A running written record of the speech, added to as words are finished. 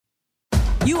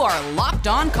You are Locked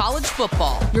On College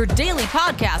Football, your daily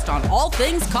podcast on all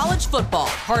things college football,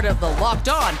 part of the Locked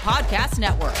On Podcast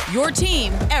Network, your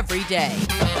team every day.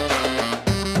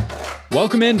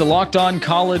 Welcome into Locked On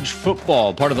College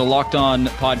Football, part of the Locked On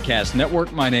Podcast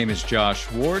Network. My name is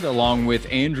Josh Ward, along with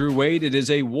Andrew Wade. It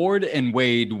is a Ward and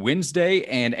Wade Wednesday,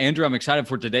 and Andrew, I'm excited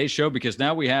for today's show because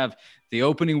now we have the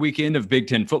opening weekend of Big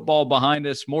Ten football behind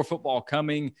us, more football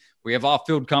coming. We have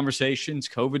off-field conversations.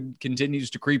 COVID continues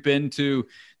to creep into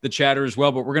the chatter as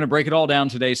well, but we're going to break it all down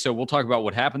today. So we'll talk about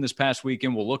what happened this past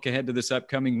weekend. We'll look ahead to this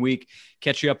upcoming week,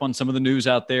 catch you up on some of the news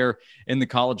out there in the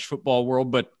college football world.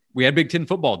 But we had Big Ten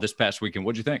football this past weekend.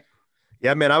 What'd you think?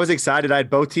 Yeah, man, I was excited. I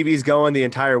had both TVs going the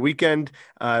entire weekend.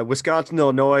 Wisconsin,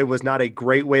 Illinois was not a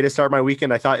great way to start my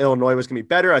weekend. I thought Illinois was going to be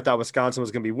better. I thought Wisconsin was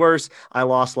going to be worse. I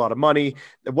lost a lot of money.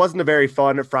 It wasn't a very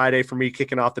fun Friday for me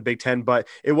kicking off the Big Ten, but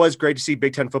it was great to see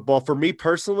Big Ten football. For me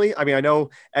personally, I mean, I know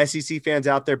SEC fans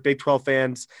out there, Big 12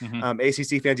 fans,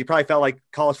 ACC fans, you probably felt like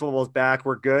college football is back.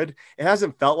 We're good. It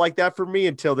hasn't felt like that for me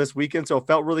until this weekend, so it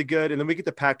felt really good. And then we get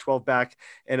the Pac-12 back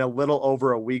in a little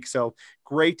over a week, so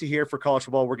great to hear for college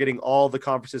football. We're getting all the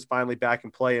conferences finally back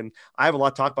in play, and I have a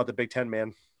lot to talk about the Big Ten,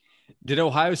 man. Did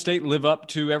Ohio State live up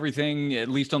to everything, at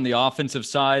least on the offensive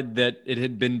side, that it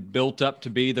had been built up to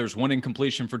be? There's one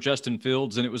incompletion for Justin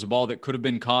Fields, and it was a ball that could have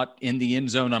been caught in the end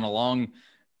zone on a long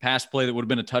pass play that would have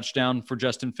been a touchdown for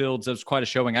Justin Fields. That was quite a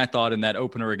showing, I thought, in that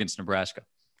opener against Nebraska.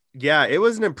 Yeah, it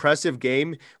was an impressive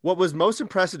game. What was most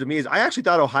impressive to me is I actually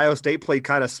thought Ohio State played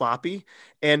kind of sloppy,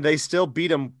 and they still beat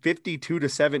them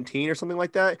 52-17 or something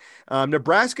like that.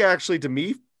 Nebraska actually, to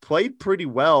me, played pretty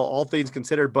well, all things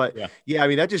considered. But yeah, I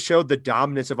mean, that just showed the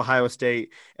dominance of Ohio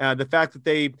State. The fact that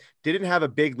they didn't have a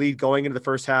big lead going into the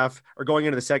first half or going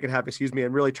into the second half,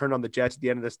 and really turned on the Jets at the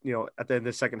end of this, at the end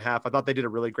of the second half. I thought they did a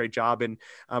really great job. And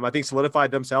I think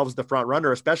solidified themselves as the front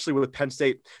runner, especially with Penn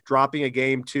State dropping a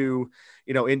game to,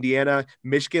 Indiana.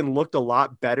 Michigan looked a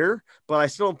lot better, but I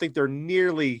still don't think they're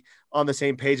nearly on the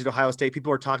same page as Ohio State.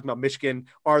 People are talking about Michigan.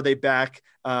 Are they back?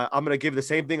 I'm going to give the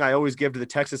same thing I always give to the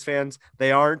Texas fans.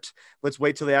 They aren't. Let's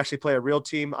wait till they actually play a real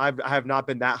team. I have not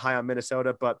been that high on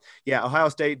Minnesota, but yeah, Ohio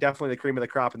State, definitely the cream of the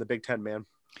crop in the Big Ten, man.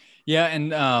 Yeah,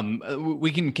 and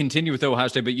we can continue with Ohio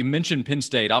State, but you mentioned Penn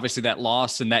State. Obviously, that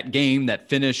loss and that game, that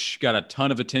finish got a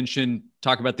ton of attention.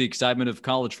 Talk about the excitement of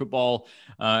college football,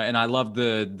 and I love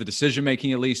the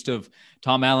decision-making, at least, of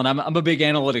Tom Allen. I'm a big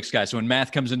analytics guy, so when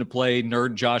math comes into play,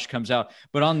 nerd Josh comes out.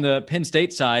 But on the Penn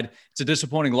State side, it's a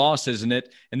disappointing loss, isn't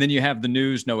it? And then you have the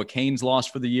news, Noah Cain's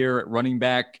lost for the year at running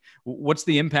back. What's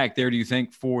the impact there, do you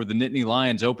think, for the Nittany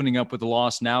Lions opening up with a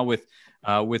loss now with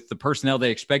the personnel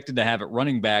they expected to have at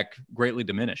running back greatly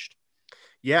diminished?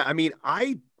 Yeah, I mean,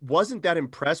 I wasn't that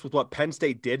impressed with what Penn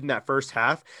State did in that first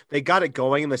half. They got it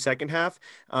going in the second half.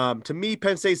 To me,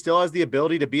 Penn State still has the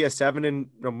ability to be a 7 and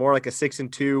more like a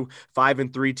 6-2,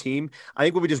 5-3 team. I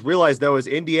think what we just realized though is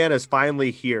Indiana is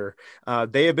finally here.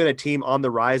 They have been a team on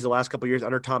the rise the last couple of years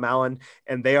under Tom Allen,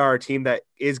 and they are a team that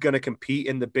is going to compete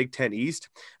in the Big Ten East.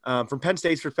 From Penn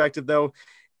State's perspective, though,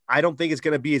 I don't think it's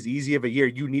going to be as easy of a year.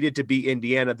 You needed to beat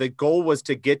Indiana. The goal was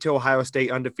to get to Ohio State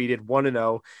undefeated,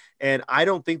 1-0, and I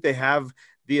don't think they have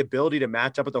the ability to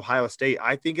match up with Ohio State.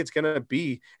 I think it's going to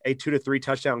be a 2 to 3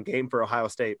 touchdown game for Ohio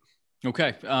State.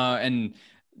 Okay, and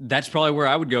that's probably where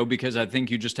I would go because I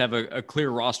think you just have a clear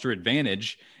roster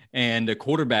advantage and a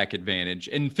quarterback advantage.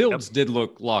 And Fields did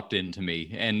look locked in to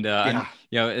me, and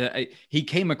he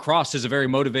came across as a very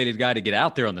motivated guy to get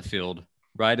out there on the field.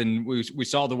 Right. And we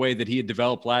saw the way that he had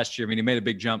developed last year. I mean, he made a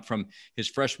big jump from his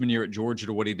freshman year at Georgia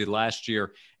to what he did last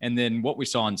year. And then what we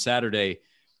saw on Saturday,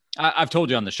 I've told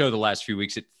you on the show the last few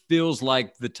weeks, it feels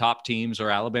like the top teams are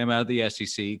Alabama out of the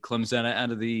SEC, Clemson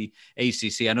out of the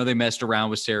ACC. I know they messed around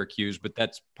with Syracuse, but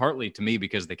that's partly to me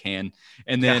because they can.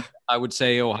 And then I would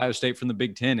say Ohio State from the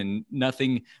Big Ten,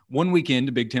 and one weekend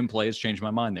to Big Ten play has changed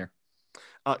my mind there.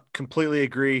 Completely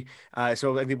agree.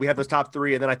 So I think we have those top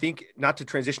three, and then I think not to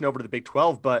transition over to the Big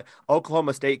 12, but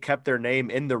Oklahoma State kept their name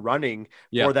in the running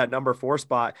for that number 4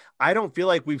 spot. I don't feel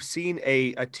like we've seen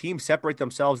a team separate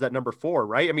themselves that number 4,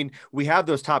 right? I mean, we have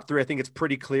those top three. I think it's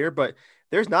pretty clear, but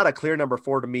there's not a clear number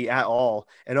 4 to me at all.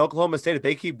 And Oklahoma State, if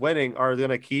they keep winning, are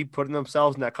going to keep putting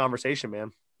themselves in that conversation,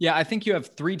 man. Yeah, I think you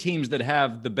have 3 teams that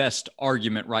have the best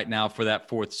argument right now for that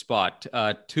 4th spot.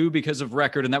 2 because of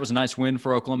record, and that was a nice win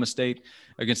for Oklahoma State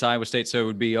against Iowa State. So it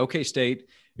would be OK State,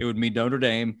 it would be Notre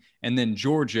Dame, and then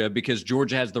Georgia, because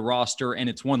Georgia has the roster and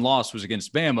its one loss was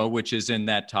against Bama, which is in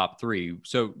that top 3.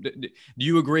 So do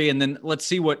you agree? And then let's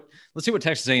see what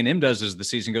Texas A&M does as the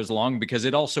season goes along, because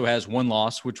it also has one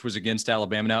loss, which was against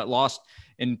Alabama. Now it lost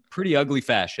in pretty ugly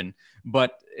fashion,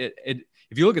 but it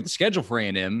if you look at the schedule for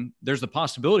A&M, there's the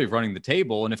possibility of running the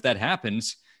table. And if that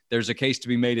happens, there's a case to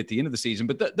be made at the end of the season.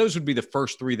 But those would be the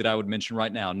first three that I would mention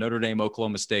right now: Notre Dame,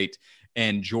 Oklahoma State,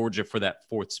 and Georgia for that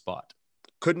fourth spot.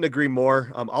 Couldn't agree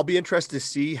more. I'll be interested to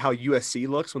see how USC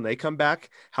looks when they come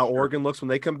back, how Oregon looks when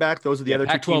they come back. Those are the other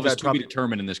two teams Pac-12 is to be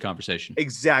determined in this conversation.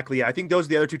 Exactly. Yeah. I think those are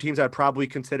the other two teams I'd probably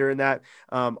consider in that.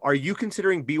 Are you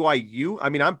considering BYU? I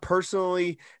mean, I'm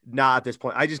personally not at this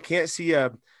point. I just can't see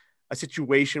a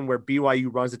situation where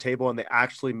BYU runs the table and they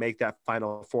actually make that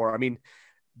Final Four. I mean,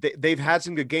 they've had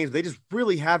some good games. They just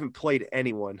really haven't played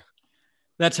anyone.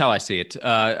 That's how I see it.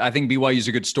 I think BYU is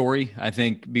a good story. I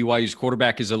think BYU's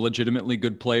quarterback is a legitimately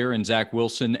good player in Zach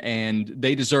Wilson, and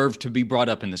they deserve to be brought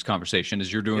up in this conversation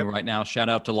as you're doing right now. Shout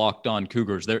out to Locked On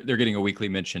Cougars. They're getting a weekly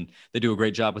mention. They do a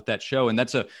great job with that show, and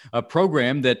that's a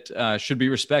program that should be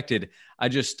respected. I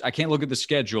can't look at the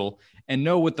schedule and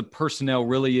know what the personnel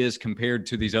really is compared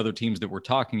to these other teams that we're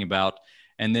talking about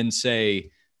and then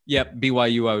say, yep,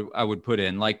 BYU I would put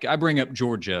in. Like I bring up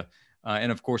Georgia.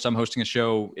 And of course, I'm hosting a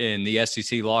show in the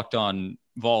SEC Locked On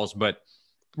Vols. But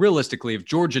realistically, if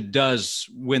Georgia does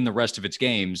win the rest of its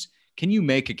games, can you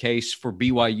make a case for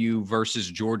BYU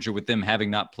versus Georgia with them having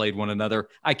not played one another?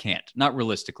 I can't, not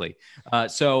realistically.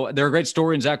 So they're a great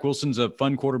story, and Zach Wilson's a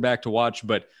fun quarterback to watch,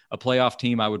 but a playoff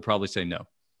team, I would probably say no.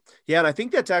 Yeah, and I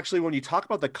think that's actually when you talk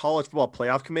about the college football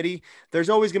playoff committee, there's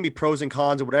always going to be pros and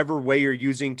cons in whatever way you're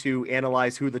using to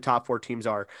analyze who the top four teams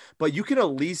are. But you can at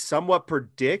least somewhat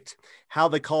predict how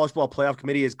the college football playoff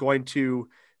committee is going to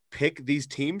pick these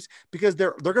teams because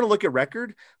they're going to look at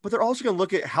record, but they're also going to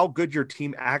look at how good your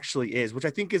team actually is, which I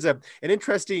think is an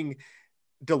interesting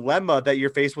dilemma that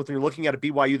you're faced with when you're looking at a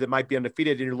BYU that might be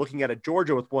undefeated and you're looking at a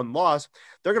Georgia with one loss.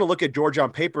 They're going to look at Georgia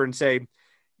on paper and say,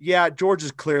 yeah,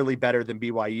 Georgia's clearly better than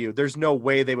BYU. There's no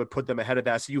way they would put them ahead of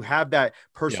that. So you have that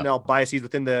personnel biases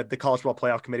within the college football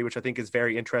playoff committee, which I think is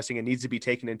very interesting and needs to be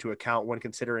taken into account when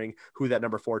considering who that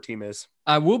number 4 team is.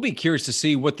 I will be curious to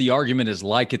see what the argument is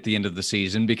like at the end of the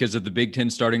season because of the Big Ten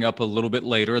starting up a little bit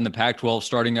later and the Pac-12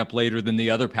 starting up later than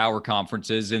the other power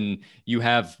conferences. And you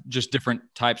have just different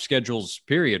type schedules,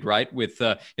 period, right? With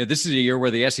this is a year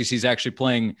where the SEC is actually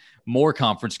playing more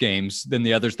conference games than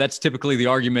the others. That's typically the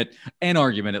argument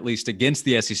at least against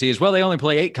the SEC as well. They only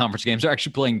play 8 conference games. They're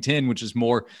actually playing 10, which is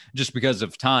more just because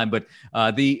of time. But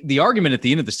the argument at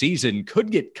the end of the season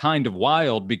could get kind of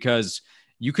wild because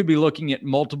you could be looking at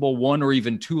multiple 1 or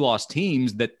even 2 loss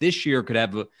teams that this year could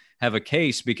have a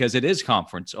case because it is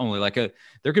conference only.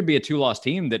 There could be a 2-loss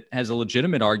team that has a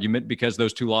legitimate argument because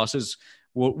those 2 losses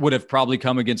would have probably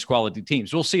come against quality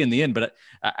teams. We'll see in the end, but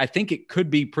I think it could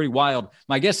be pretty wild.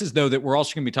 My guess is, though, that we're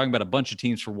also going to be talking about a bunch of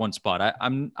teams for one spot.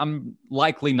 I'm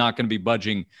likely not going to be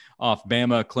budging off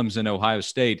Bama, Clemson, Ohio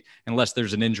State, unless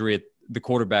there's an injury at the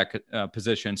quarterback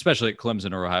position, especially at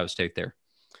Clemson or Ohio State there.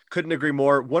 Couldn't agree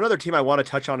more. One other team I want to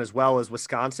touch on as well is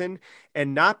Wisconsin,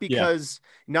 and not because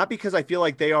I feel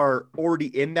like they are already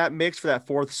in that mix for that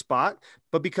 4th spot,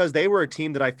 but because they were a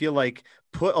team that I feel like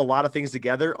put a lot of things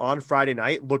together on Friday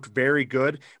night, looked very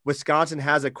good. Wisconsin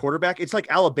has a quarterback. It's like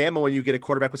Alabama when you get a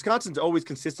quarterback. Wisconsin's always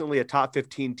consistently a top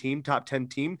 15 team, top 10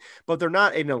 team, but they're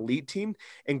not an elite team.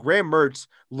 And Graham Mertz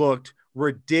looked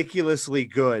ridiculously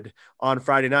good on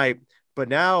Friday night, but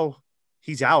now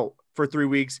he's out for 3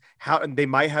 weeks. And they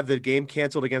might have the game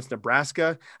canceled against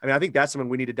Nebraska. I mean, I think that's something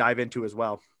we need to dive into as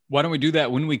well. Why don't we do that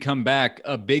when we come back?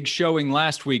 A big showing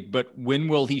last week, but when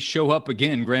will he show up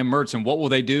again, Graham Mertz, and what will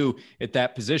they do at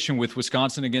that position with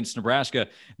Wisconsin against Nebraska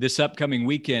this upcoming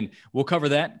weekend? We'll cover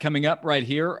that coming up right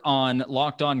here on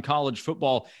Locked On College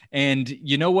Football. And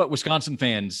you know what Wisconsin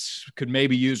fans could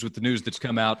maybe use with the news that's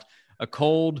come out? A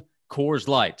cold Coors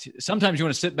Light. Sometimes you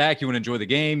want to sit back, you want to enjoy the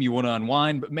game, you want to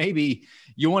unwind, but maybe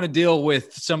you want to deal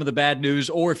with some of the bad news,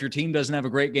 or if your team doesn't have a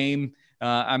great game.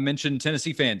 I mentioned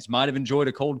Tennessee fans might have enjoyed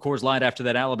a cold Coors Light after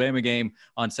that Alabama game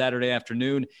on Saturday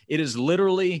afternoon. It is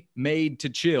literally made to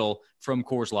chill from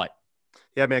Coors Light.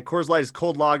 Yeah, man, Coors Light is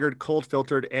cold lagered, cold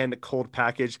filtered, and cold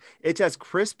packaged. It's as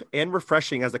crisp and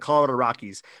refreshing as the Colorado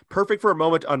Rockies. Perfect for a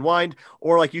moment to unwind,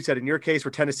 or like you said, in your case, for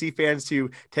Tennessee fans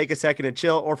to take a second and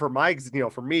chill, or for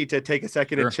me to take a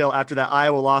second and chill after that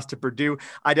Iowa loss to Purdue.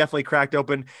 I definitely cracked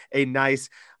open a nice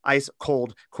ice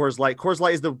cold Coors Light. Coors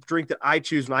Light is the drink that I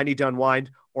choose when I need to unwind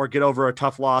or get over a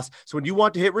tough loss. So when you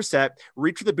want to hit reset,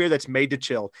 reach for the beer that's made to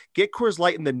chill. Get Coors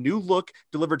Light in the new look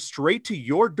delivered straight to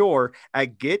your door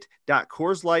at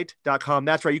get.coorslight.com.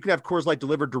 That's right. You can have Coors Light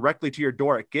delivered directly to your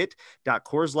door at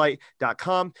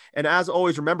get.coorslight.com. And as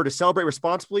always, remember to celebrate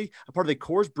responsibly, a part of the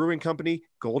Coors Brewing Company,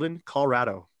 Golden,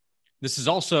 Colorado. This is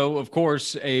also, of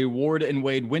course, a Ward and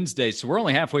Wade Wednesday. So we're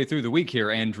only halfway through the week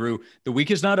here, Andrew. The week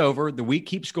is not over. The week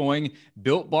keeps going.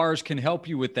 Built Bars can help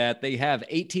you with that. They have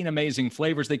 18 amazing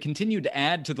flavors. They continue to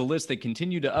add to the list. They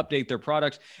continue to update their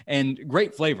products and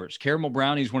great flavors. Caramel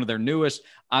brownie is one of their newest.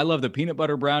 I love the peanut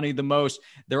butter brownie the most.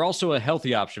 They're also a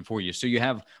healthy option for you. So you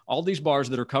have all these bars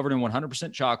that are covered in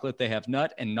 100% chocolate. They have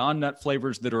nut and non-nut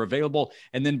flavors that are available,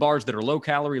 and then bars that are low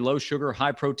calorie, low sugar,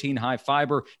 high protein, high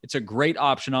fiber. It's a great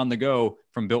option on the go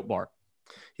from Built Bar.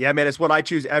 Yeah, man, it's what I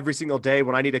choose every single day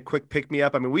when I need a quick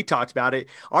pick-me-up. I mean, we talked about it.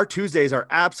 Our Tuesdays are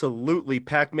absolutely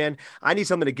packed, man. I need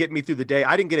something to get me through the day.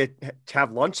 I didn't get to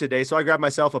have lunch today, so I grabbed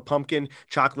myself a pumpkin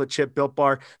chocolate chip Built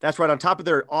Bar. That's right on top of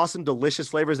their awesome, delicious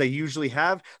flavors they usually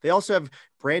have. They also have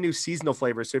brand new seasonal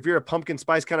flavors. So if you're a pumpkin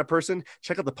spice kind of person,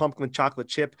 check out the pumpkin chocolate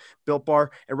chip Built Bar.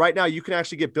 And right now you can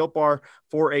actually get Built Bar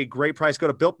for a great price. Go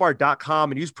to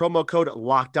builtbar.com and use promo code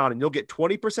Locked On, and you'll get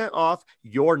 20% off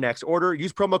your next order.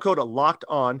 Use promo code Locked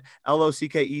On,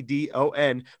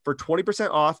 LOCKEDON, for 20%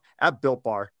 off at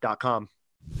builtbar.com.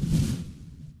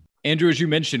 Andrew, as you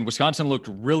mentioned, Wisconsin looked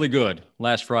really good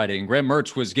last Friday, and Graham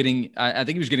Mertz was getting, I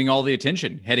think he was getting all the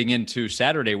attention heading into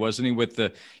Saturday, wasn't he, with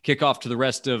the kickoff to the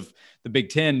rest of the Big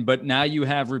Ten. But now you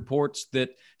have reports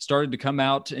that started to come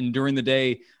out and during the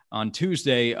day on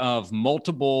Tuesday of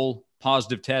multiple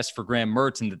positive tests for Graham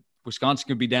Mertz, and that Wisconsin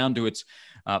could be down to its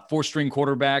four-string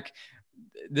quarterback.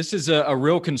 This is a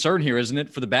real concern here, isn't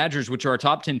it, for the Badgers, which are a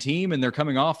top 10 team, and they're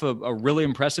coming off a really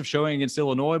impressive showing against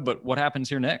Illinois. But what happens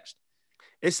here next?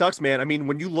 It sucks, man. I mean,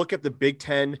 when you look at the Big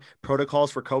Ten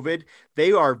protocols for COVID,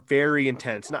 they are very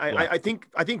intense, and I think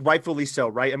rightfully so,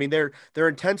 right? I mean, they're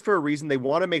intense for a reason. They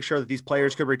want to make sure that these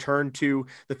players could return to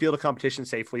the field of competition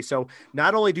safely. So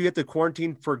not only do you have to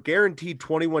quarantine for guaranteed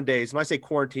 21 days, when I say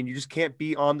quarantine, you just can't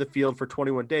be on the field for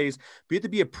 21 days, but you have to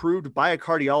be approved by a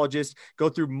cardiologist, go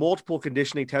through multiple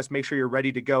conditioning tests, make sure you're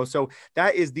ready to go. So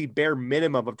that is the bare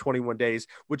minimum of 21 days,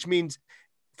 which means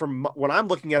from when I'm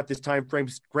looking at this time frame,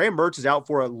 Graham Mertz is out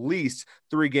for at least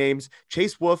 3 games.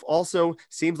 Chase Wolf also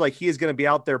seems like he is going to be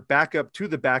out there backup to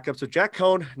the backup. So Jack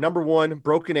Cohn, number 1,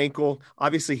 broken ankle.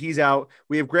 Obviously he's out.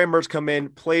 We have Graham Mertz come in,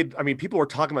 played. I mean, people were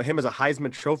talking about him as a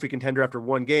Heisman Trophy contender after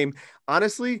 1 game.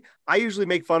 Honestly, I usually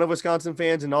make fun of Wisconsin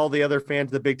fans and all the other fans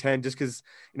of the Big Ten just because,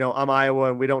 you know, I'm Iowa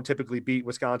and we don't typically beat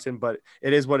Wisconsin, but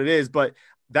it is what it is. But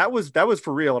that was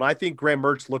for real. And I think Graham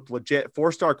Mertz looked legit.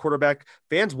 4-star quarterback.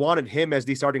 Fans wanted him as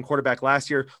the starting quarterback last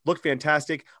year. Looked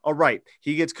fantastic. All right.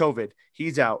 He gets COVID.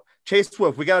 He's out. Chase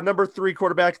Swift, we got a number 3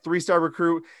 quarterback, 3-star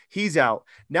recruit. He's out.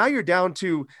 Now you're down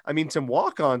to, I mean, some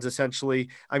walk-ons essentially.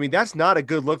 I mean, that's not a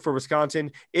good look for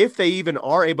Wisconsin. If they even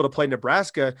are able to play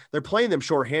Nebraska, they're playing them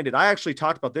shorthanded. I actually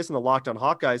talked about this in the Locked On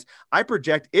Hawkeyes. I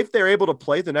project if they're able to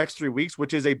play the next 3 weeks,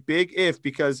 which is a big if,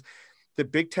 because the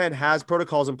Big Ten has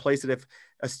protocols in place that if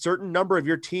a certain number of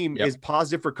your team is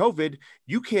positive for COVID,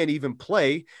 you can't even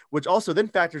play, which also then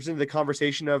factors into the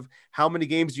conversation of how many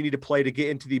games you need to play to get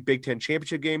into the Big Ten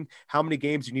championship game, how many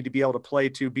games you need to be able to play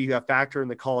to be a factor in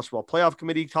the college football playoff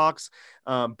committee talks.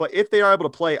 But if they are able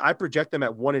to play, I project them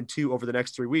at 1-2 over the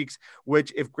next 3 weeks,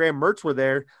 which if Graham Mertz were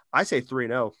there, I say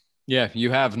 3-0. Yeah, you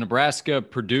have Nebraska,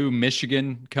 Purdue,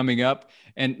 Michigan coming up,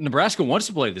 and Nebraska wants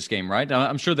to play this game, right?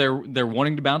 I'm sure they're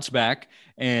wanting to bounce back,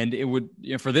 and it would,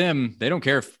 you know, for them, they don't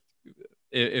care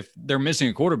if they're missing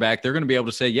a quarterback, they're going to be able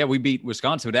to say, yeah, we beat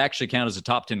Wisconsin. It would actually count as a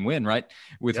top 10 win, right?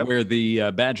 With where the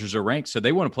Badgers are ranked. So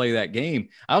they want to play that game.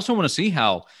 I also want to see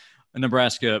how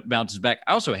Nebraska bounces back.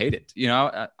 I also hate it. You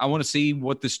know, I want to see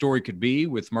what the story could be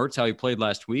with Mertz, how he played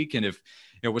last week. And if,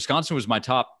 you know, Wisconsin was my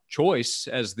top choice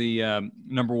as the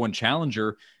number 1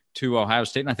 challenger to Ohio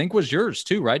State, and I think was yours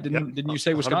too, right? Didn't you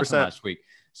say Wisconsin 100%. Last week?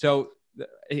 So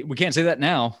we can't say that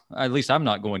now. At least I'm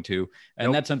not going to,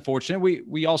 and that's unfortunate.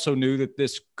 We also knew that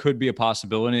this could be a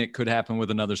possibility, and it could happen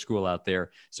with another school out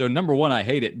there. So number 1, I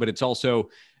hate it, but it's also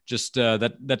just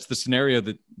that's the scenario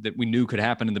that we knew could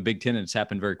happen in the Big Ten, and it's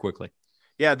happened very quickly.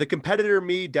 Yeah, the competitor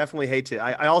me definitely hates it.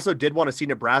 I also did want to see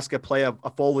Nebraska play a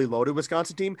fully loaded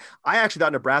Wisconsin team. I actually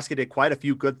thought Nebraska did quite a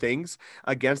few good things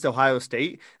against Ohio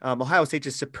State. Ohio State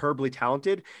is superbly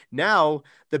talented. Now,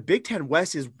 the Big Ten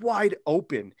West is wide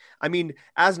open. I mean,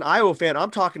 as an Iowa fan,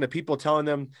 I'm talking to people telling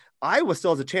them Iowa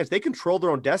still has a chance. They control their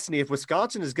own destiny. If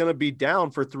Wisconsin is going to be down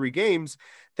for 3 games,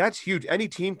 that's huge. Any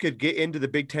team could get into the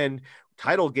Big Ten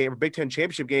title game or Big Ten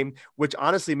championship game, which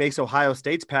honestly makes Ohio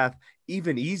State's path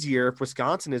even easier if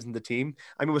Wisconsin isn't the team.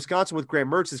 I mean, Wisconsin with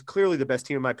Graham Mertz is clearly the best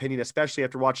team in my opinion, especially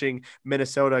after watching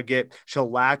Minnesota get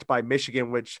shellacked by Michigan,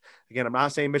 which again, I'm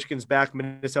not saying Michigan's back.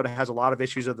 Minnesota has a lot of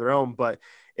issues of their own, but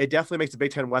it definitely makes the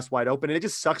Big Ten West wide open. And it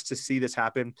just sucks to see this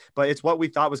happen, but it's what we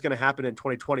thought was going to happen in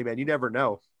 2020, man. You never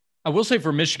know. I will say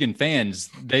for Michigan fans,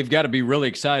 they've got to be really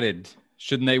excited,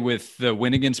 shouldn't they, with the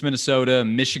win against Minnesota,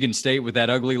 Michigan State with that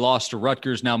ugly loss to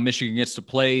Rutgers. Now Michigan gets to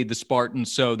play the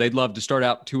Spartans, so they'd love to start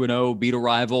out 2-0, beat a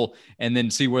rival, and then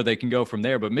see where they can go from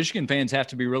there. But Michigan fans have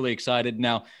to be really excited.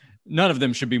 Now, none of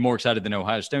them should be more excited than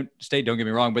Ohio State, don't get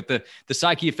me wrong, but the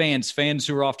psyche of fans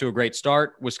who are off to a great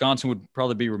start, Wisconsin would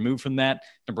probably be removed from that.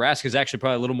 Nebraska is actually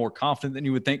probably a little more confident than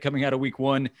you would think coming out of week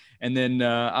one. And then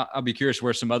I'll be curious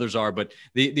where some others are, but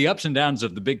the ups and downs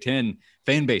of the Big Ten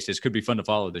fan bases could be fun to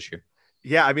follow this year.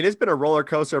 Yeah, I mean, it's been a roller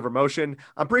coaster of emotion.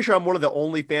 I'm pretty sure I'm one of the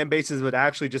only fan bases that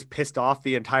actually just pissed off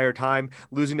the entire time.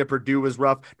 Losing to Purdue was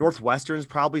rough. Northwestern's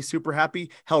probably super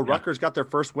happy. Hell, yeah. Rutgers got their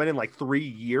first win in like 3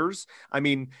 years. I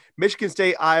mean, Michigan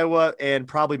State, Iowa, and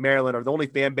probably Maryland are the only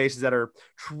fan bases that are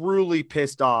truly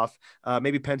pissed off.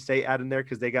 Maybe Penn State add in there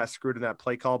because they got screwed in that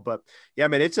play call. But yeah,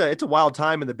 man, it's a wild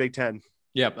time in the Big Ten.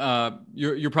 Yeah,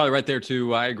 you're probably right there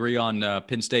too. I agree on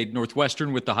Penn State.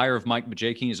 Northwestern with the hire of Mike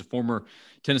Majeski. He's a former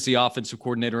Tennessee offensive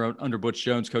coordinator under Butch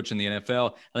Jones, coach in the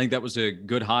NFL. I think that was a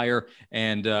good hire.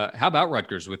 And how about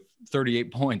Rutgers with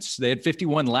 38 points? They had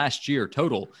 51 last year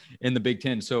total in the Big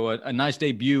Ten. So a nice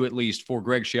debut, at least, for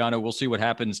Greg Schiano. We'll see what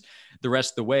happens the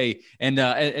rest of the way. And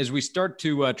as we start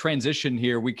to transition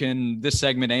here, we can, this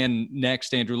segment and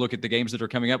next, Andrew, look at the games that are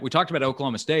coming up. We talked about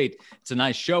Oklahoma State. It's a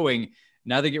nice showing.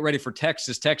 Now they get ready for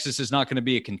Texas. Texas is not going to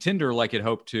be a contender like it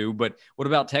hoped to, but what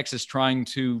about Texas trying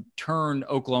to turn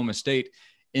Oklahoma State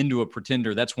into a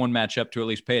pretender? That's one matchup to at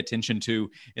least pay attention to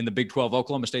in the Big 12.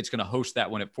 Oklahoma State's going to host that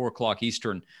one at 4:00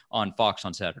 Eastern on Fox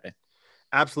on Saturday.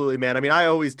 Absolutely, man. I mean, I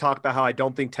always talk about how I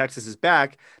don't think Texas is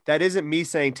back. That isn't me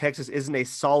saying Texas isn't a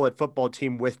solid football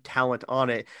team with talent on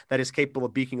it that is capable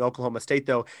of beating Oklahoma State,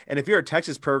 though. And if you're a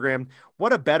Texas program,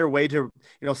 what a better way to,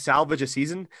 salvage a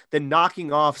season than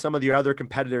knocking off some of the other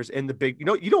competitors in the big,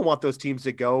 you don't want those teams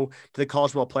to go to the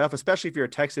college football playoff, especially if you're a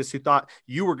Texas who thought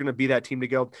you were going to be that team to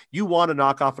go. You want to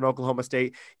knock off an Oklahoma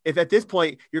State. If at this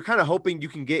point, you're kind of hoping you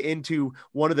can get into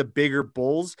one of the bigger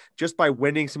bowls just by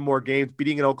winning some more games,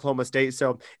 beating an Oklahoma State.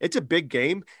 So it's a big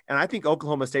game, and I think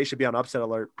Oklahoma State should be on upset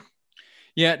alert.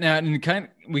 Yeah, now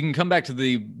we can come back to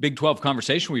the Big 12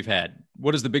 conversation we've had.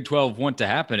 What does the Big 12 want to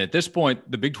happen? At this point,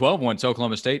 the Big 12 wants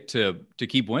Oklahoma State to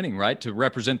keep winning, right? To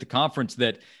represent the conference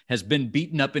that has been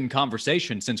beaten up in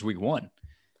conversation since week one.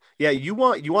 Yeah, you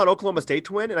want Oklahoma State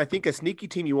to win, and I think a sneaky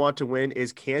team you want to win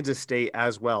is Kansas State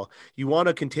as well. You want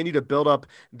to continue to build up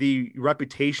the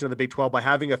reputation of the Big 12 by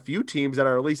having a few teams that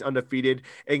are at least undefeated,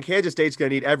 and Kansas State's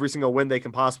going to need every single win they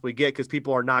can possibly get because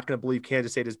people are not going to believe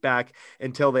Kansas State is back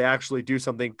until they actually do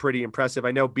something pretty impressive.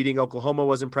 I know beating Oklahoma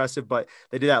was impressive, but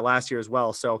they did that last year as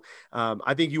well. So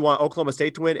I think you want Oklahoma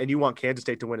State to win, and you want Kansas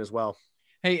State to win as well.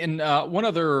 Hey, and one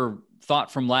other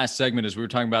thought from last segment as we were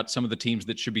talking about some of the teams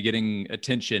that should be getting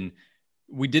attention.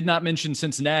 We did not mention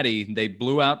Cincinnati. They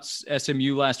blew out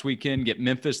SMU last weekend, get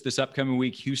Memphis this upcoming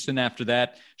week, Houston after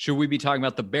that. Should we be talking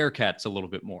about the Bearcats a little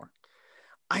bit more?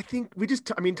 I think we just,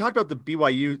 talk about the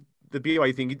BYU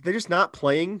thing. They're just not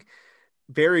playing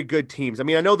very good teams. I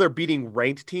mean, I know they're beating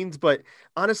ranked teams, but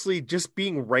honestly, just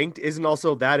being ranked isn't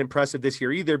also that impressive this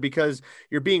year either because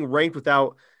you're being ranked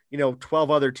without 12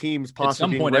 other teams possibly. At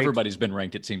some point, ranked. Everybody's been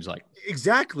ranked, it seems like.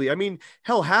 Exactly. I mean,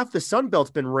 hell, half the Sun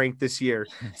Belt's been ranked this year.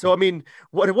 So, I mean,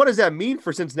 what does that mean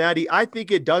for Cincinnati? I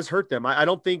think it does hurt them. I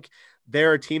don't think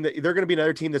they're a team that they're going to be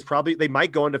another team that's probably, they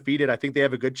might go undefeated. I think they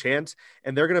have a good chance,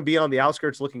 and they're going to be on the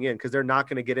outskirts looking in because they're not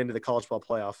going to get into the college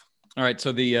football playoff. All right.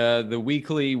 So the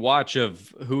weekly watch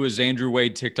of who is Andrew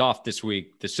Wade ticked off this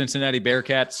week, the Cincinnati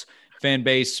Bearcats fan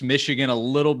base, Michigan a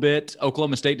little bit,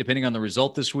 Oklahoma State, depending on the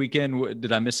result this weekend.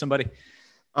 Did I miss somebody?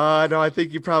 No, I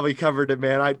think you probably covered it,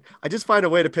 man. I just find a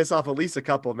way to piss off at least a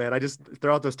couple, man. I just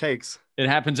throw out those takes. It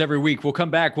happens every week. We'll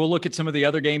come back. We'll look at some of the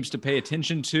other games to pay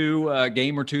attention to, a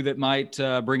game or two that might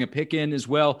bring a pick in as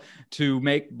well to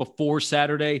make before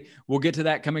Saturday. We'll get to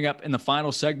that coming up in the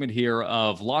final segment here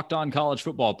of Locked On College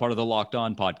Football, part of the Locked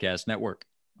On Podcast Network.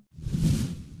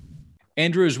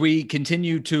 Andrew, as we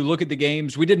continue to look at the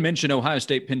games, we did mention Ohio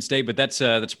State, Penn State, but that's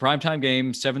a primetime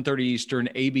game, 7:30 Eastern,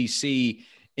 ABC.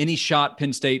 Any shot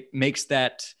Penn State makes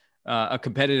that a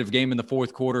competitive game in the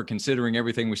fourth quarter, considering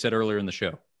everything we said earlier in the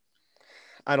show?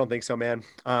 I don't think so, man.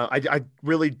 I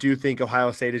really do think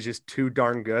Ohio State is just too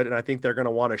darn good, and I think they're going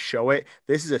to want to show it.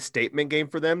 This is a statement game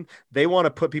for them. They want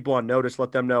to put people on notice,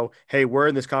 let them know, hey, we're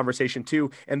in this conversation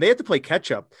too, and they have to play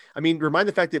catch up. I mean, remind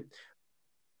the fact that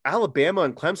Alabama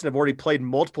and Clemson have already played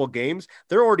multiple games.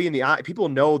 They're already in the eye. People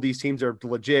know these teams are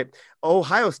legit.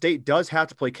 Ohio State does have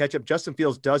to play catch up. Justin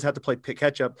Fields does have to play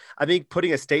catch up. I think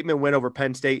putting a statement win over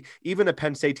Penn State, even a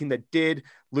Penn State team that did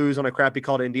lose on a crappy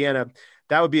call to Indiana,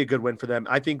 that would be a good win for them.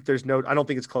 I think I don't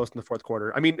think it's close in the fourth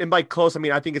quarter. I mean, and by close, I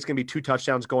mean, I think it's going to be 2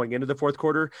 touchdowns going into the fourth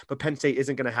quarter, but Penn State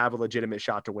isn't going to have a legitimate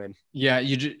shot to win. Yeah,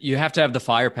 you have to have the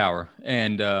firepower,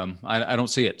 and I don't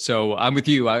see it. So I'm with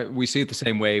you. We see it the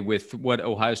same way with what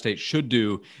Ohio State should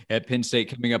do at Penn State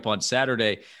coming up on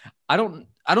Saturday. I don't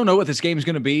know what this game is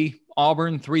going to be.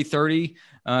 Auburn 3:30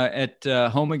 at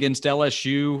home against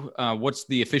LSU. What's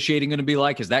the officiating going to be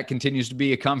like? As that continues to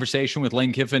be a conversation with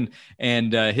Lane Kiffin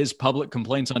and his public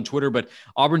complaints on Twitter. But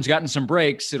Auburn's gotten some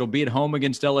breaks. It'll be at home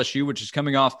against LSU, which is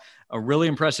coming off a really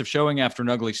impressive showing after an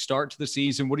ugly start to the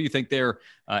season. What do you think there?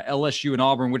 LSU and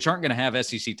Auburn, which aren't going to have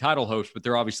SEC title hosts, but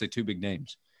they're obviously 2 big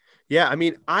names. Yeah, I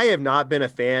mean, I have not been a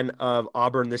fan of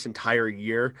Auburn this entire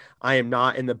year. I am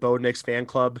not in the Bo Nix fan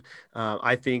club.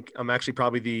 I think I'm actually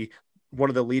probably one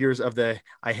of the leaders of the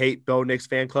I hate Bo Nix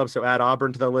fan club. So add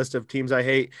Auburn to the list of teams I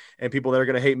hate and people that are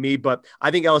going to hate me. But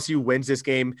I think LSU wins this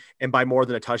game and by more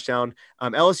than a touchdown.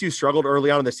 LSU struggled early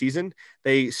on in the season.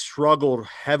 They struggled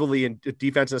heavily in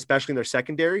defense, especially in their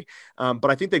secondary.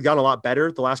 But I think they've gotten a lot better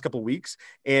the last couple of weeks.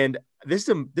 And this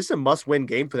is a must-win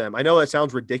game for them. I know that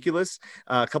sounds ridiculous,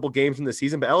 a couple games in the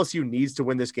season, but LSU needs to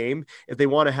win this game if they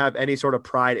want to have any sort of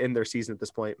pride in their season at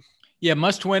this point. Yeah,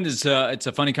 must win is it's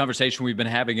a funny conversation. We've been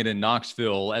having it in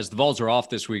Knoxville as the Vols are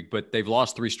off this week, but they've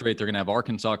lost 3 straight. They're going to have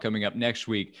Arkansas coming up next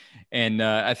week. And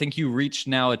I think you reach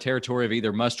now a territory of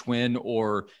either must win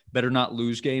or better not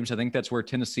lose games. I think that's where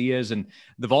Tennessee is. And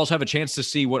the Vols have a chance to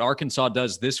see what Arkansas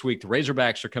does this week. The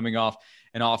Razorbacks are coming off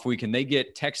an off week, and they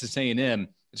get Texas A&M.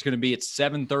 It's going to be at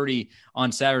 7:30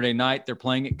 on Saturday night. They're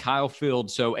playing at Kyle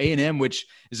Field. So A&M, which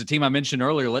is a team I mentioned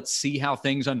earlier, let's see how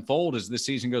things unfold as this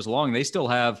season goes along. They still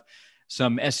have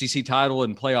some SEC title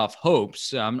and playoff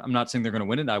hopes. I'm not saying they're going to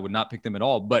win it. I would not pick them at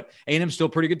all. But A&M's still a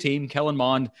pretty good team. Kellen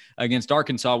Mond against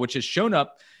Arkansas, which has shown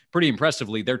up pretty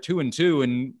impressively. They're 2-2,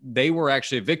 and they were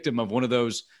actually a victim of one of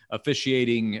those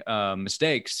officiating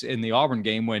mistakes in the Auburn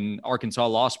game when Arkansas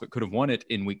lost but could have won it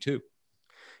in week 2.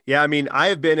 Yeah, I mean, I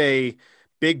have been a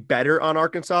big better on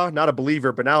Arkansas, not a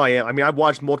believer, but now I am. I mean, I've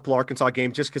watched multiple Arkansas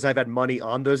games just because I've had money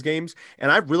on those games,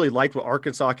 and I've really liked what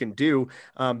Arkansas can do.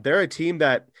 They're a team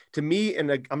that, to me,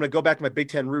 and I'm going to go back to my Big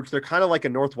Ten roots, they're kind of like a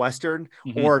Northwestern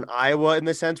or an Iowa in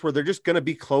the sense where they're just going to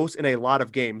be close in a lot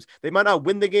of games. They might not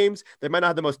win the games, they might not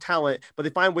have the most talent, but they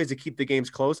find ways to keep the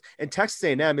games close. And Texas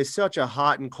A&M is such a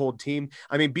hot and cold team.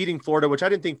 I mean, beating Florida, which I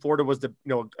didn't think Florida was the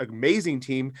amazing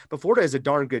team, but Florida is a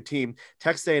darn good team.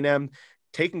 Texas A&M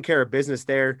taking care of business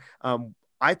there.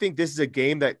 I think this is a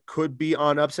game that could be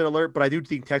on upset alert, but I do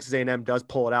think Texas A&M does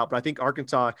pull it out. But I think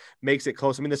Arkansas makes it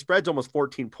close. I mean, the spread's almost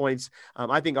 14 points.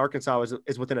 I think Arkansas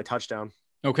is within a touchdown.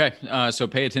 Okay, so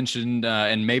pay attention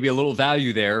and maybe a little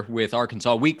value there with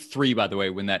Arkansas. Week 3, by the way,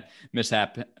 when that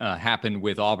mishap happened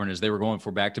with Auburn, as they were going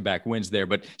for back-to-back wins there.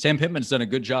 But Sam Pittman's done a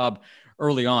good job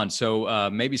early on,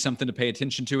 so maybe something to pay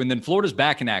attention to. And then Florida's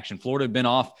back in action. Florida had been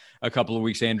off a couple of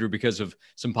weeks, Andrew, because of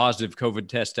some positive COVID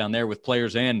tests down there with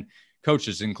players and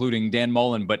coaches, including Dan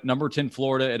Mullen. But number 10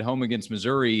 Florida at home against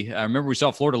Missouri. I remember we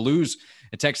saw Florida lose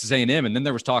at Texas A&M, and then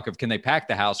there was talk of can they pack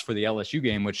the house for the LSU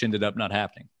game, which ended up not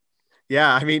happening.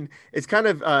 Yeah, I mean, it's kind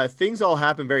of things all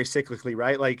happen very cyclically,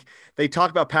 right? Like they talk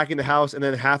about packing the house and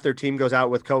then half their team goes out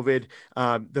with COVID.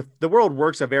 The world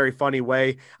works a very funny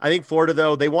way. I think Florida,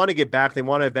 though, they want to get back. They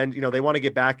want to they want to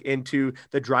get back into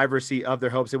the driver's seat of their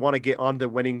hopes. They want to get on the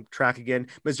winning track again.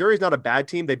 Missouri's not a bad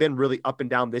team. They've been really up and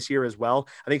down this year as well.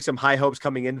 I think some high hopes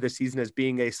coming into the season as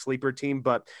being a sleeper team,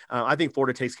 but I think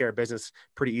Florida takes care of business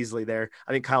pretty easily there.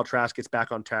 I think Kyle Trask gets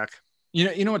back on track.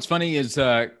 You know what's funny is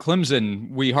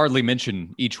Clemson, we hardly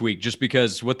mention each week just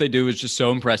because what they do is just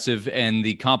so impressive, and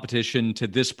the competition to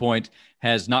this point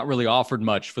has not really offered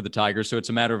much for the Tigers. So it's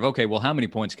a matter of, okay, well, how many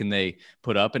points can they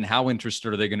put up and how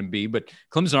interested are they going to be? But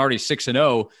Clemson already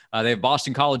 6-0. They have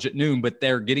Boston College at noon, but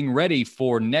they're getting ready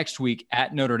for next week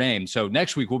at Notre Dame. So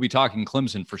next week we'll be talking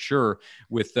Clemson for sure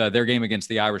with their game against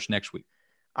the Irish next week.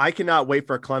 I cannot wait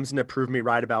for Clemson to prove me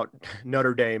right about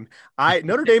Notre Dame.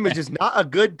 Notre Dame is just not a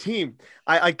good team.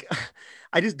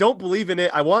 I just don't believe in it.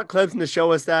 I want Clemson to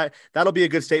show us that. That'll be a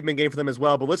good statement game for them as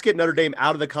well. But let's get Notre Dame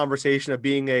out of the conversation of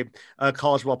being a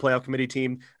college football playoff committee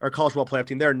team or a college football playoff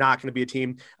team. They're not going to be a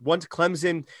team. Once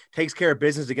Clemson takes care of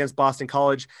business against Boston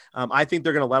College, I think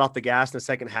they're going to let off the gas in the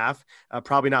second half.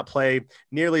 Probably not play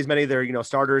nearly as many of their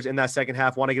starters in that second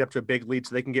half. Want to get up to a big lead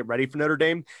so they can get ready for Notre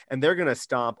Dame, and they're going to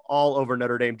stomp all over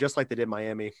Notre Dame just like they did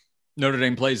Miami. Notre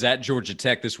Dame plays at Georgia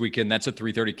Tech this weekend. That's a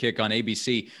 3:30 kick on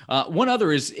ABC. One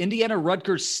other is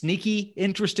Indiana-Rutgers sneaky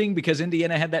interesting because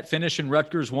Indiana had that finish and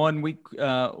Rutgers won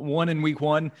in week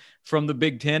 1 from the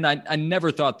Big Ten. I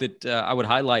never thought that I would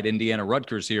highlight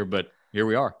Indiana-Rutgers here, but here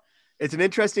we are. It's an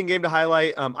interesting game to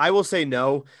highlight. I will say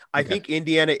no. I think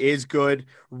Indiana is good.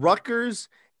 Rutgers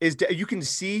you can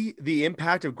see the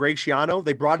impact of Greg Schiano.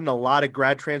 They brought in a lot of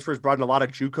grad transfers, brought in a lot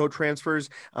of JUCO transfers,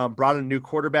 brought in a new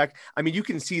quarterback. I mean, you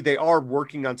can see they are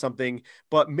working on something,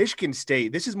 but Michigan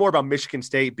State, this is more about Michigan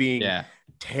State being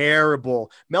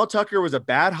terrible. Mel Tucker was a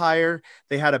bad hire.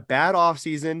 They had a bad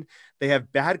offseason. They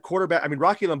have bad quarterback. I mean,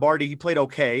 Rocky Lombardi, he played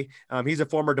okay. He's a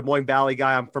former Des Moines Valley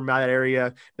guy. I'm from that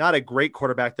area. Not a great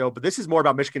quarterback, though. But this is more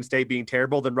about Michigan State being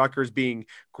terrible than Rutgers being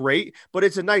great. But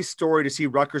it's a nice story to see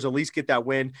Rutgers at least get that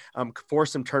win,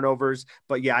 force some turnovers.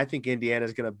 But, yeah, I think Indiana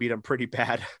is going to beat them pretty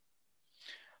bad.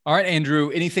 All right,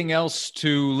 Andrew, anything else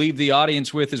to leave the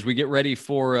audience with as we get ready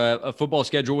for a football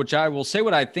schedule, which I will say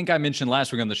what I think I mentioned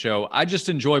last week on the show. I just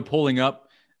enjoy pulling up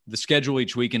the schedule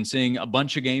each week and seeing a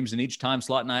bunch of games in each time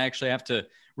slot. And I actually have to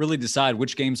really decide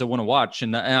which games I want to watch.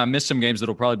 And I miss some games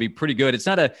that'll probably be pretty good. It's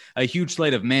not a huge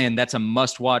slate of, man, that's a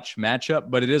must-watch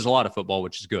matchup, but it is a lot of football,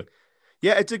 which is good.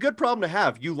 Yeah, it's a good problem to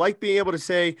have. You like being able to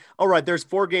say, all right, there's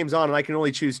 4 games on and I can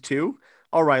only choose 2.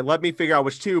 All right, let me figure out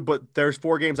which 2, but there's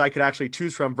 4 games I could actually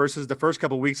choose from versus the first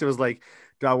couple of weeks. It was like,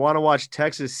 do I want to watch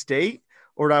Texas State?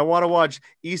 Or do I want to watch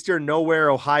Eastern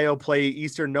Nowhere, Ohio play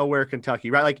Eastern Nowhere,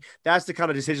 Kentucky, right? Like that's the kind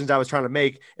of decisions I was trying to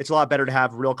make. It's a lot better to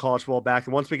have real college football back.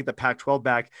 And once we get the Pac-12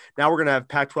 back, now we're going to have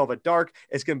Pac-12 at dark.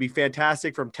 It's going to be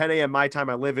fantastic from 10 a.m. my time.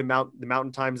 I live in the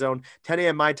mountain time zone, 10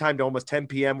 a.m. my time to almost 10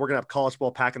 p.m. We're going to have college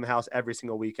football pack in the house every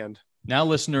single weekend. Now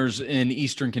listeners in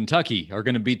Eastern Kentucky are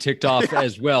going to be ticked off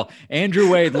as well.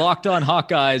 Andrew Wade, Locked On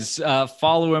Hawkeyes.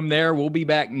 Follow him there. We'll be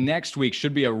back next week.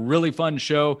 Should be a really fun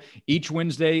show. Each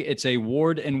Wednesday, it's a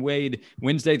Ward and Wade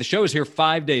Wednesday. The show is here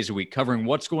 5 days a week, covering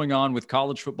what's going on with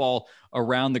college football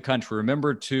around the country.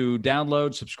 Remember to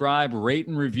download, subscribe, rate,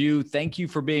 and review. Thank you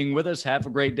for being with us. Have a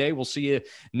great day. We'll see you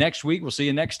next week. We'll see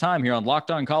you next time here on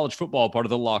Locked On College Football, part of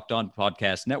the Locked On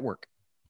Podcast Network.